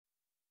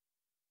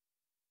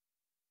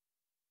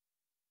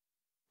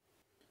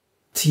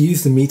To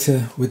use the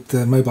meter with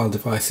the mobile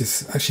device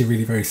is actually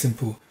really very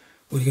simple.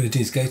 All you've got to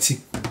do is go to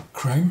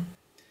Chrome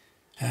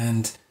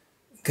and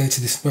go to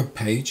this web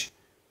page,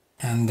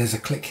 and there's a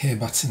click here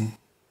button.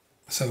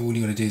 So all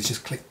you've got to do is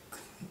just click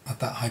at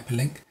that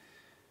hyperlink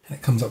and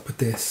it comes up with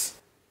this.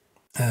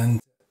 And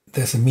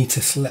there's a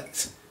meter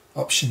select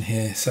option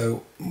here.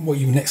 So what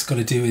you've next got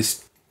to do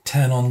is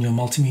turn on your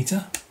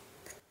multimeter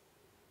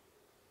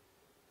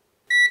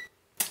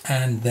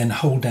and then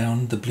hold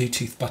down the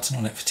Bluetooth button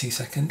on it for 2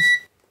 seconds.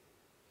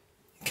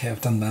 Okay,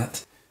 I've done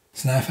that.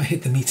 So now if I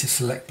hit the meter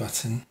select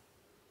button,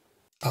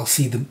 I'll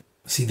see the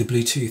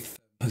Bluetooth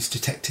has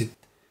detected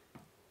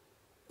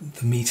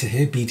the meter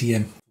here,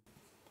 BDM.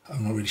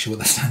 I'm not really sure what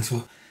that stands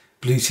for.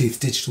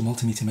 Bluetooth digital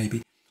multimeter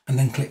maybe. And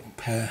then click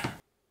pair.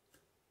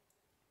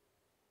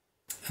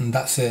 And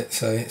that's it.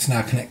 So it's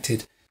now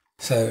connected.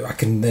 So I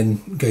can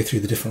then go through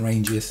the different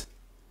ranges.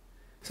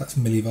 So that's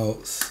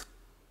millivolts.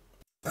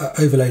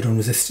 Overload on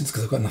resistance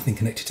because I've got nothing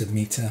connected to the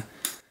meter.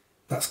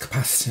 That's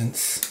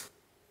capacitance.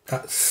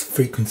 That's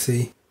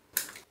frequency,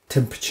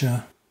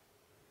 temperature.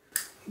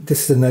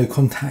 This is a no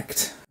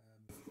contact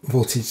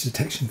voltage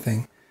detection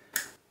thing.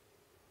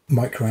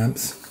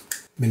 Microamps,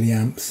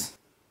 milliamps,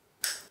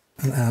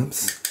 and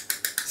amps.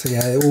 So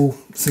yeah, it all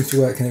seems to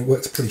work, and it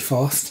works pretty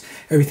fast.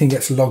 Everything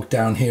gets logged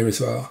down here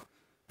as well.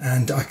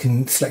 And I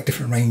can select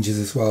different ranges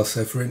as well.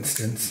 So for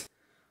instance,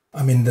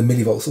 I'm in the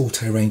millivolts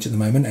auto range at the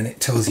moment, and it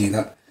tells you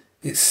that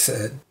it's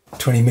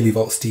 20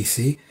 millivolts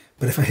DC.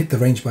 But if I hit the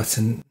range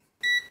button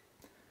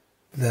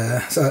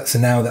there, so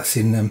now that's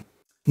in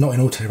not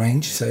in auto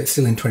range, so it's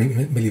still in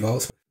 20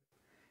 millivolts.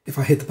 If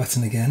I hit the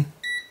button again,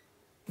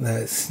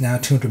 there it's now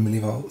 200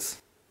 millivolts.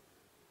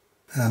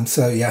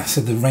 So yeah, so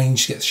the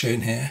range gets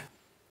shown here,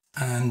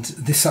 and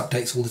this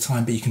updates all the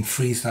time, but you can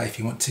freeze that if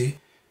you want to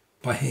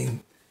by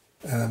hitting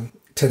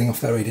turning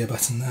off that radio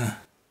button there,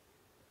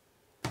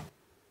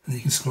 and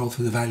you can scroll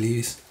through the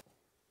values.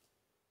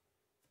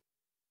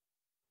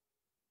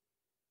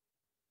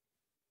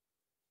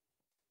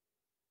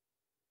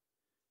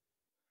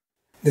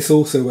 This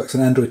also works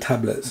on Android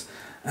tablets,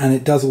 and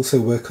it does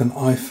also work on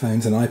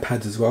iPhones and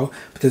iPads as well,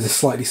 but there's a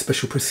slightly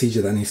special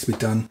procedure that needs to be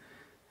done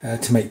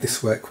to make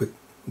this work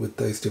with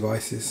those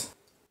devices.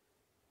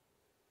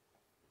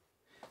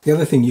 The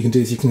other thing you can do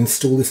is you can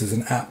install this as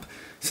an app.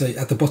 So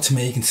at the bottom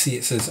here you can see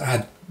it says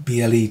add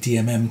BLE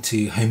DMM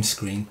to home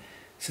screen.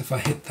 So if I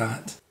hit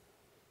that,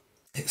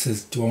 it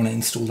says, do I want to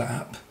install that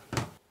app?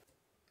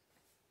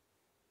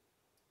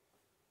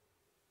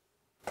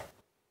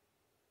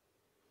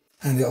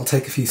 And it'll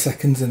take a few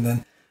seconds, and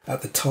then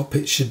at the top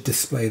it should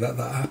display that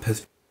that app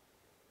has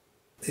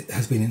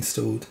been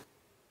installed.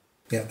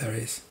 Yeah, there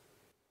it is.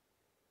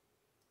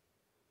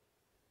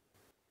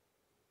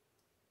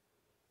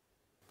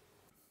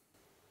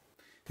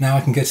 Now I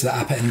can go to the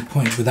app at any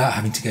point without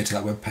having to go to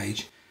that web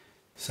page.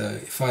 So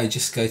if I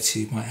just go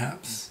to my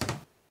apps,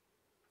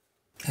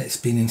 it's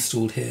been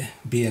installed here,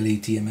 BLE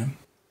DMM.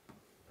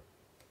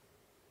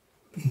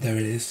 There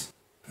it is.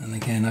 And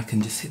again, I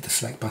can just hit the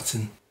select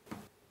button,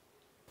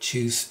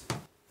 choose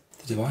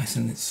the device,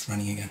 and it's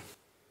running again.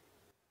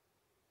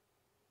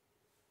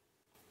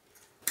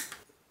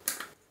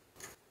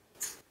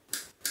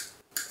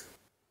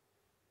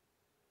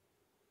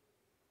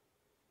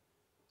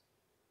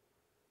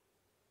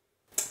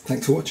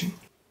 Thanks for watching.